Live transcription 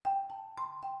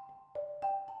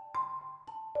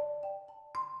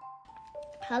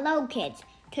Hello kids,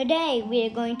 today we are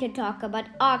going to talk about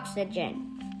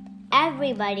oxygen.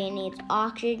 Everybody needs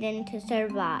oxygen to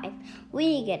survive.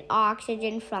 We get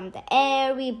oxygen from the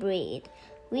air we breathe.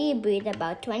 We breathe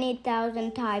about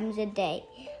 20,000 times a day.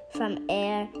 From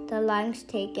air, the lungs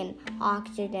take in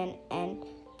oxygen and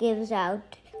gives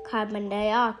out carbon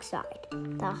dioxide.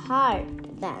 The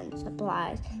heart then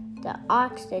supplies the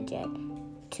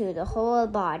oxygen to the whole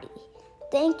body.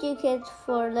 Thank you kids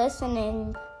for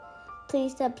listening.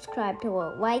 Please subscribe to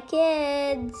Why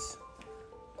Kids.